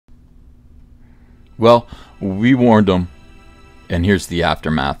Well, we warned them, and here's the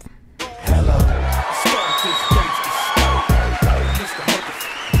aftermath. Hello, I started this gangsta shit. Mr. Mother,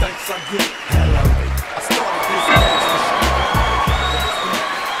 thanks I get. Hello, I started this gangsta shit.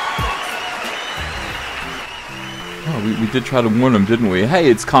 Oh, we did try to warn them, didn't we? Hey,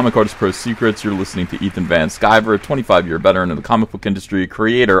 it's Comic Artist Pro Secrets. You're listening to Ethan Van Sciver, a 25-year veteran in the comic book industry,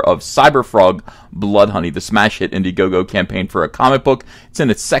 creator of Cyberfrog Bloodhoney, the smash hit Indiegogo campaign for a comic book. It's in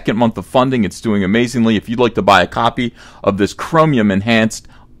its second month of funding. It's doing amazingly. If you'd like to buy a copy of this chromium-enhanced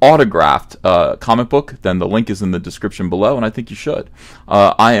autographed comic book, then the link is in the description below, and I think you should.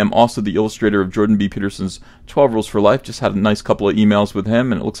 I am also the illustrator of Jordan B. Peterson's 12 Rules for Life. Just had a nice couple of emails with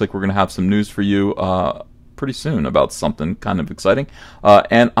him, and it looks like we're going to have some news for you pretty soon about something kind of exciting.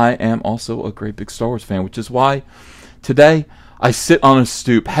 And I am also a great big Star Wars fan, which is why today I sit on a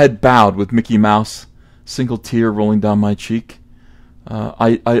stoop, head bowed with Mickey Mouse, single tear rolling down my cheek.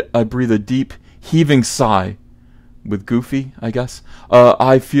 I breathe a deep, heaving sigh with Goofy, I guess.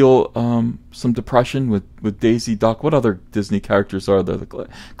 I feel some depression with Daisy Duck. What other Disney characters are there? The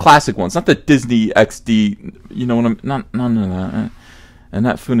classic ones, not the Disney XD. You know what I'm not none of that. And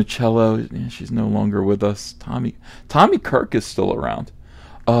that Funicello, she's no longer with us. Tommy Kirk is still around.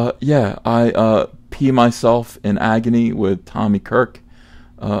 I pee myself in agony with Tommy Kirk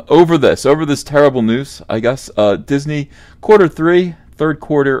over this terrible news, I guess. Disney Q3, third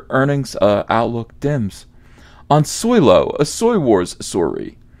quarter earnings outlook dims. On Soylo, a Soy Wars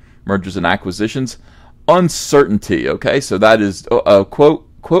story. Mergers and acquisitions, uncertainty. Okay, so that is quote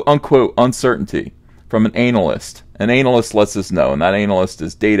unquote uncertainty from an analyst. An analyst lets us know, and that analyst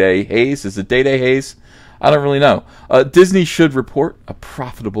is Day-Day Hayes. Is it Day-Day Hayes? I don't really know. Disney should report a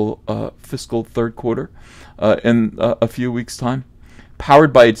profitable fiscal third quarter in a few weeks' time,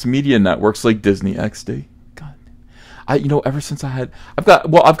 powered by its media networks like Disney XD. Ever since I've got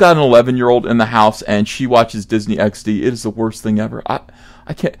an 11-year-old in the house, and she watches Disney XD. It is the worst thing ever. I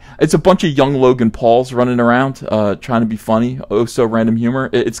can't. It's a bunch of young Logan Pauls running around trying to be funny. Oh, so random humor.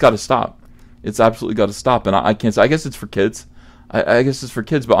 It's got to stop. It's absolutely got to stop. And I can't say. I guess it's for kids. I guess it's for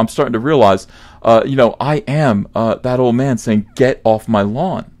kids. But I'm starting to realize, I am that old man saying, "Get off my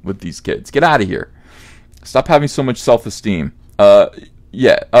lawn with these kids. Get out of here. Stop having so much self-esteem." But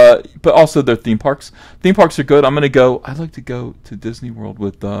also their theme parks. Theme parks are good. I'd like to go to Disney World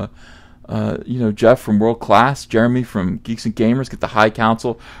with, Jeff from World Class, Jeremy from Geeks and Gamers, get the High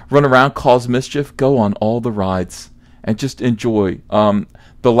Council, run around, cause mischief, go on all the rides, and just enjoy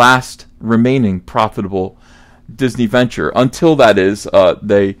the last remaining profitable Disney venture. Until that is,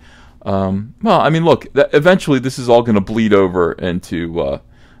 eventually this is all going to bleed over into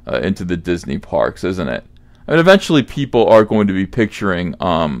the Disney parks, isn't it? And eventually people are going to be picturing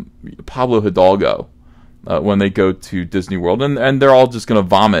Pablo Hidalgo when they go to Disney World, and they're all just going to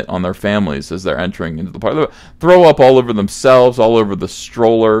vomit on their families as they're entering into the park. They'll throw up all over themselves, all over the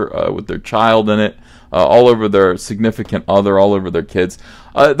stroller with their child in it, all over their significant other, all over their kids.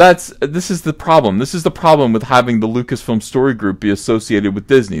 This is the problem. This is the problem with having the Lucasfilm Story Group be associated with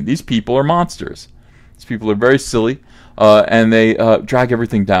Disney. These people are monsters. These people are very silly. And they drag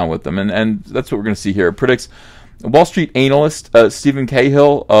everything down with them. And that's what we're going to see here. It predicts Wall Street analyst Stephen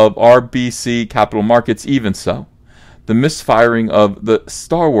Cahill of RBC Capital Markets, even so, the misfiring of the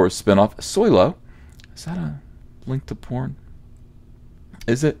Star Wars spinoff, Soylo. Is that a link to porn?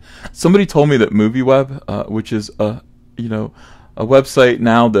 Is it? Somebody told me that MovieWeb, which is a website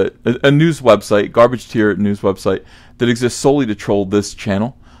now a news website, garbage tier news website that exists solely to troll this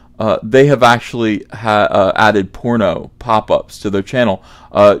channel. They have actually added porno pop-ups to their channel,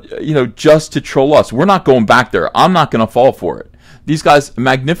 just to troll us. We're not going back there. I'm not going to fall for it. These guys,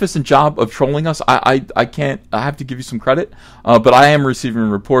 magnificent job of trolling us. I have to give you some credit, but I am receiving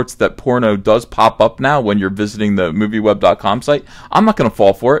reports that porno does pop up now when you're visiting the movieweb.com site. I'm not going to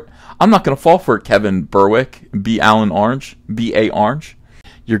fall for it. I'm not going to fall for it, Kevin Berwick, B.A. Orange.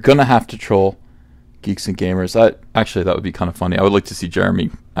 You're going to have to troll Geeks and Gamers. That would be kind of funny. I would like to see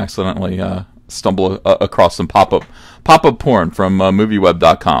Jeremy accidentally stumble across some pop-up porn from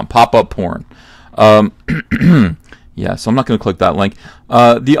movieweb.com. Pop-up porn. Yeah, so I'm not going to click that link.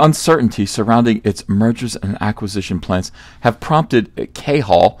 The uncertainty surrounding its mergers and acquisition plans have prompted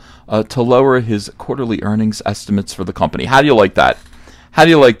Cahill to lower his quarterly earnings estimates for the company. How do you like that? How do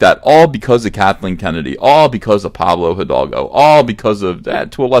you like that? All because of Kathleen Kennedy. All because of Pablo Hidalgo. All because of,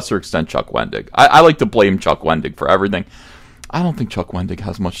 to a lesser extent, Chuck Wendig. I like to blame Chuck Wendig for everything. I don't think Chuck Wendig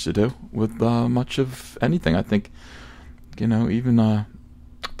has much to do with much of anything. I think,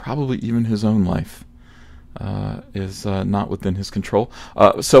 probably even his own life. is not within his control.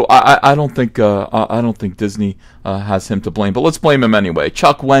 So I don't think Disney has him to blame. But let's blame him anyway.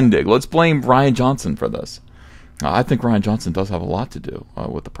 Chuck Wendig. Let's blame Ryan Johnson for this. I think Ryan Johnson does have a lot to do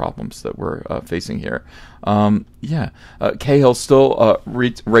with the problems that we're facing here. Cahill still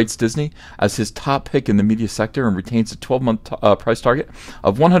rates Disney as his top pick in the media sector and retains a 12-month price target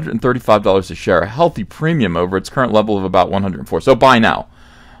of $135 a share, a healthy premium over its current level of about $104. So buy now.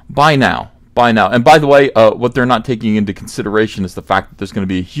 Buy now. Buy now. And by the way, what they're not taking into consideration is the fact that there's going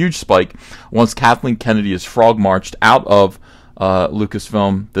to be a huge spike once Kathleen Kennedy is frog marched out of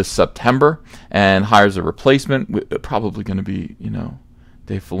Lucasfilm this September and hires a replacement. Probably going to be,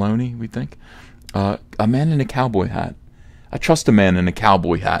 Dave Filoni, we think. A man in a cowboy hat. I trust a man in a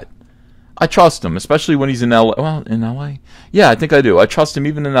cowboy hat. I trust him, especially when he's in L.A. Well, in L.A.? Yeah, I think I do. I trust him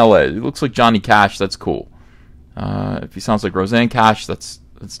even in L.A. He looks like Johnny Cash. That's cool. If he sounds like Roseanne Cash, that's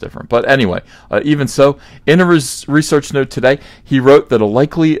different. But anyway, even so, in a research note today, he wrote that a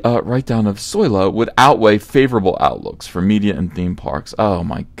likely write-down of Zoila would outweigh favorable outlooks for media and theme parks. Oh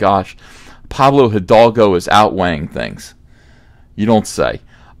my gosh. Pablo Hidalgo is outweighing things. You don't say.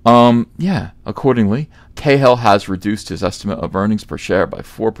 Accordingly, Cahill has reduced his estimate of earnings per share by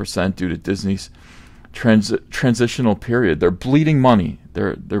 4% due to Disney's transitional period. They're bleeding money.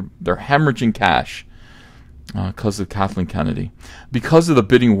 They're hemorrhaging cash. Because of Kathleen Kennedy. Because of the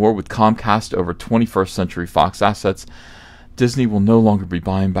bidding war with Comcast over 21st Century Fox assets, Disney will no longer be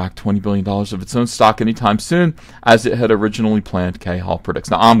buying back $20 billion of its own stock anytime soon, as it had originally planned, Cahill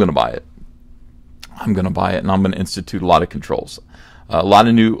predicts. Now, I'm going to buy it. I'm going to buy it, and I'm going to institute a lot of controls. A lot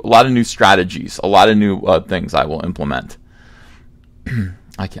of new strategies, a lot of new things I will implement.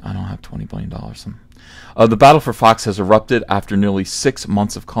 I don't have $20 billion. The battle for Fox has erupted after nearly 6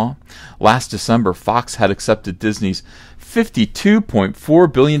 months of calm. Last December, Fox had accepted Disney's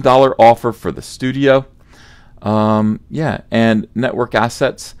 $52.4 billion offer for the studio, and network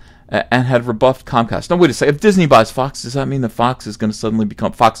assets, and had rebuffed Comcast. Now, wait a second. If Disney buys Fox, does that mean that Fox is going to suddenly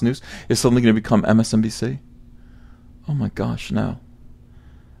become Fox News? Is suddenly going to become MSNBC? Oh my gosh, no.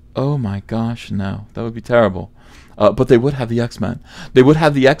 Oh my gosh, no. That would be terrible. But they would have the X-Men. They would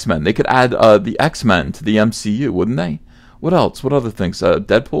have the X-Men. They could add the X-Men to the MCU, wouldn't they? What else? What other things?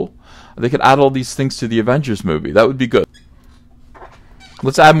 Deadpool? They could add all these things to the Avengers movie. That would be good.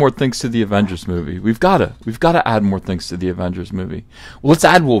 Let's add more things to the Avengers movie. We've got to add more things to the Avengers movie. Well, let's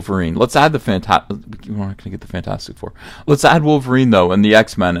add Wolverine. Let's add the Fantastic. We're not going to get the Fantastic Four. Let's add Wolverine though, and the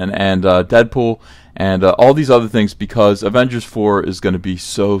X-Men, and Deadpool, and all these other things, because Avengers 4 is going to be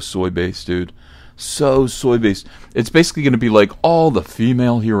so soy-based, dude. So soy-based. It's basically going to be like all the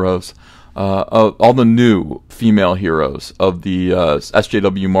female heroes, all the new female heroes of the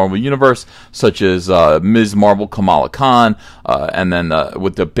SJW Marvel Universe, such as Ms. Marvel Kamala Khan, and then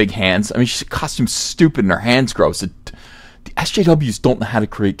with the big hands. I mean, she's costumed stupid and her hands gross. The SJWs don't know how to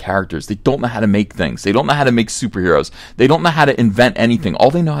create characters. They don't know how to make things. They don't know how to make superheroes. They don't know how to invent anything. All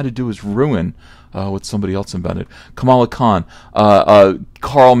they know how to do is ruin what somebody else invented. Kamala Khan,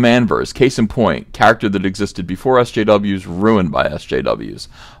 Carl Manvers, case in point, character that existed before SJWs, ruined by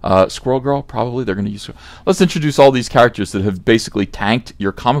SJWs. Squirrel Girl, probably they're going to use. Let's introduce all these characters that have basically tanked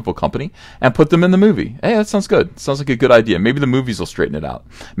your comic book company and put them in the movie. Hey, that sounds good. Sounds like a good idea. Maybe the movies will straighten it out.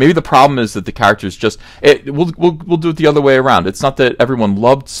 Maybe the problem is that the characters just. We'll do it the other way around. It's not that everyone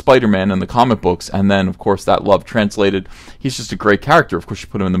loved Spider-Man in the comic books, and then of course that love translated. He's just a great character. Of course, you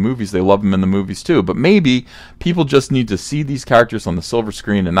put him in the movies, they love him in the movies too. But maybe people just need to see these characters on the silver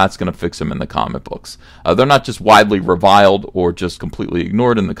screen, and that's going to fix them in the comic books. They're not just widely reviled or just completely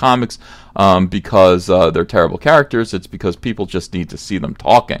ignored in the comics because they're terrible characters. It's because people just need to see them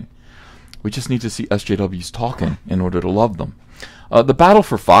talking. We just need to see SJWs talking in order to love them. The battle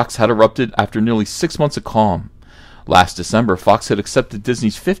for Fox had erupted after nearly 6 months of calm. Last December, Fox had accepted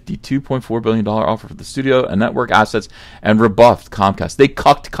Disney's $52.4 billion offer for the studio and network assets and rebuffed Comcast. They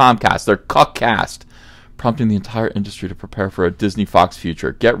cucked Comcast. They're cuckcast, prompting the entire industry to prepare for a Disney-Fox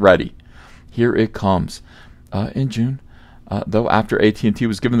future. Get ready. Here it comes. In June, though, after AT&T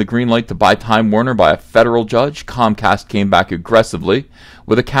was given the green light to buy Time Warner by a federal judge, Comcast came back aggressively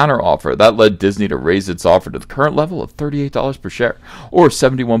with a counteroffer. That led Disney to raise its offer to the current level of $38 per share, or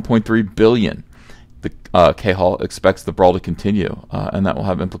 $71.3 billion. The Cahill expects the brawl to continue, and that will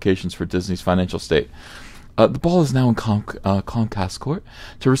have implications for Disney's financial state. The ball is now in Comcast's court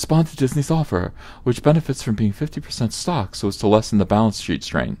to respond to Disney's offer, which benefits from being 50% stock so as to lessen the balance sheet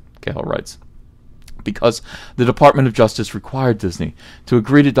strain, Cahill writes. because the Department of Justice required Disney to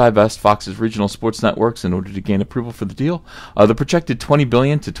agree to divest Fox's regional sports networks in order to gain approval for the deal. The projected $20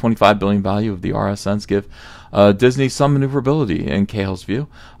 billion to $25 billion value of the RSNs give Disney some maneuverability in Cahill's view.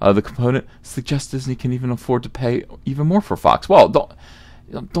 The component suggests Disney can even afford to pay even more for Fox. Well, don't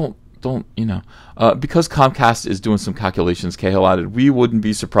because Comcast is doing some calculations, Cahill added, we wouldn't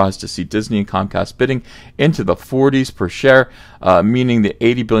be surprised to see Disney and Comcast bidding into the 40s per share, meaning the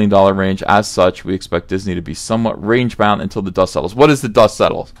 $80 billion range. As such, we expect Disney to be somewhat range-bound until the dust settles. What is the dust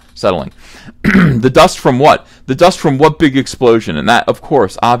settling? The dust from what? The dust from what big explosion? And that, of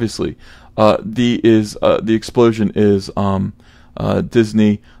course, obviously, the explosion is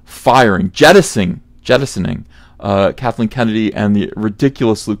Disney jettisoning Kathleen Kennedy and the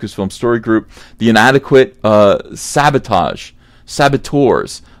ridiculous Lucasfilm Story Group, the inadequate saboteurs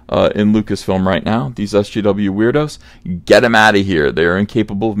in Lucasfilm right now, these SJW weirdos. Get them out of here. They are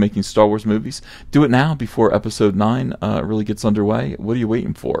incapable of making Star Wars movies. Do it now before Episode 9 really gets underway. What are you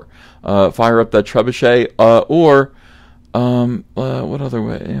waiting for? Fire up that trebuchet, or what other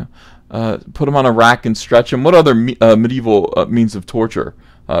way? Put them on a rack and stretch them. What other medieval means of torture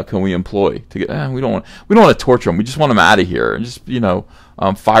can we employ to get? We don't want to torture them. We just want them out of here, and just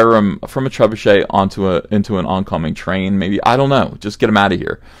fire them from a trebuchet into an oncoming train. Maybe, I don't know. Just get them out of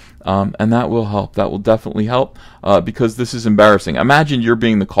here, and that will help. That will definitely help because this is embarrassing. Imagine you're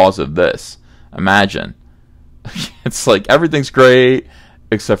being the cause of this. Imagine it's like everything's great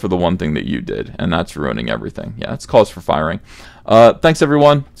except for the one thing that you did, and that's ruining everything. Yeah, it's cause for firing. Thanks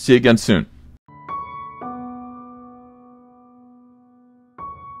everyone. See you again soon.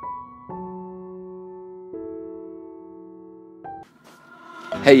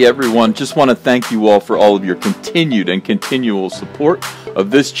 Hey everyone, just want to thank you all for all of your continued and continual support of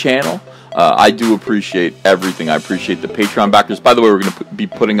this channel. I do appreciate everything. I appreciate the Patreon backers. By the way, we're going to be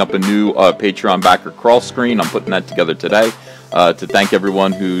putting up a new Patreon backer crawl screen. I'm putting that together today to thank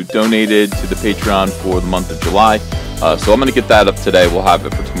everyone who donated to the Patreon for the month of July. So I'm going to get that up today. We'll have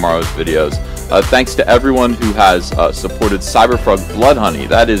it for tomorrow's videos. Thanks to everyone who has supported Cyberfrog Blood Honey.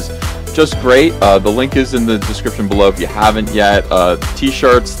 That is just great. The link is in the description below if you haven't yet.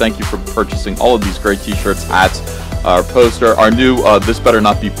 T-shirts, thank you for purchasing all of these great t-shirts, hats, our poster, our new This Better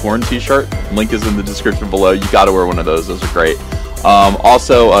Not Be Porn t-shirt. Link is in the description below. You got to wear one of those. Those are great.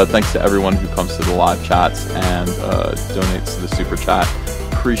 Also, thanks to everyone who comes to the live chats and donates to the super chat.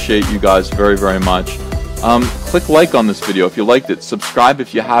 Appreciate you guys very, very much. Click like on this video if you liked it. Subscribe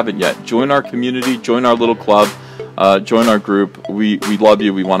if you haven't yet. Join our community. Join our little club. Join our group. We love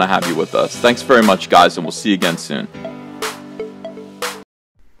you. We want to have you with us. Thanks very much, guys, and we'll see you again soon.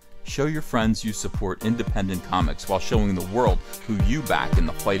 Show your friends you support independent comics while showing the world who you back in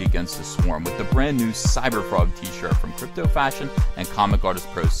the fight against the swarm with the brand new Cyberfrog t-shirt from Crypto Fashion and Comic Artist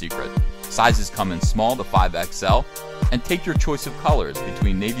Pro Secret. Sizes come in small to 5XL, and take your choice of colors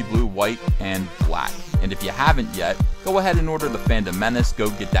between navy blue, white, and black. And if you haven't yet, go ahead and order the Fandom Menace, Go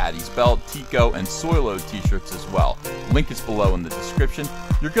Get Daddy's Belt, Tico, and Soilo t-shirts as well. Link is below in the description.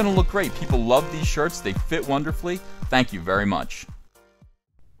 You're going to look great. People love these shirts. They fit wonderfully. Thank you very much.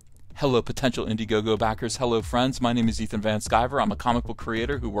 Hello potential Indiegogo backers, hello friends, my name is Ethan Van Sciver. I'm a comic book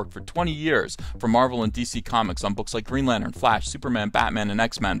creator who worked for 20 years for Marvel and DC Comics on books like Green Lantern, Flash, Superman, Batman, and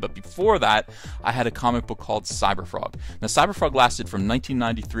X-Men, but before that, I had a comic book called Cyberfrog. Now Cyberfrog lasted from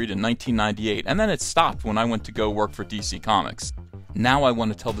 1993 to 1998, and then it stopped when I went to go work for DC Comics. Now I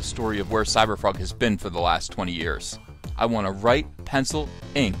want to tell the story of where Cyberfrog has been for the last 20 years. I want to write, pencil,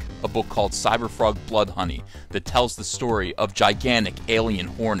 ink a book called Cyberfrog Blood Honey that tells the story of gigantic alien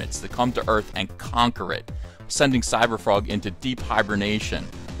hornets that come to Earth and conquer it, sending Cyberfrog into deep hibernation,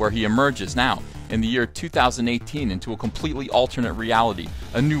 where he emerges now in the year 2018 into a completely alternate reality,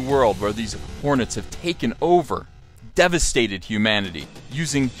 a new world where these hornets have taken over, devastated humanity,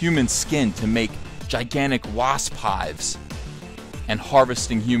 using human skin to make gigantic wasp hives, and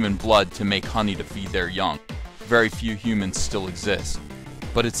harvesting human blood to make honey to feed their young. Very few humans still exist,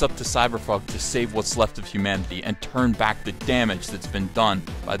 but it's up to Cyberfrog to save what's left of humanity and turn back the damage that's been done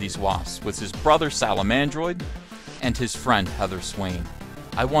by these wasps with his brother Salamandroid and his friend Heather Swain.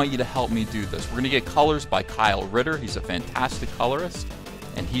 I want you to help me do this. We're going to get colors by Kyle Ritter. He's a fantastic colorist,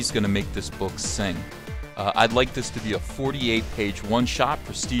 and he's going to make this book sing. I'd like this to be a 48-page one-shot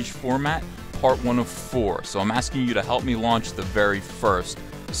prestige format, part 1 of 4. So I'm asking you to help me launch the very first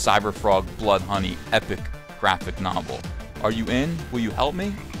Cyberfrog Blood Honey epic graphic novel. Are you in? Will you help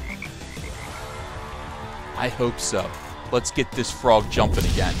me? I hope so. Let's get this frog jumping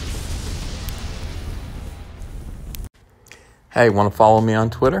again. Hey, want to follow me on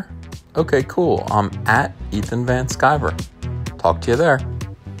Twitter? Okay, cool. I'm at Ethan Van Sciver. Talk to you there.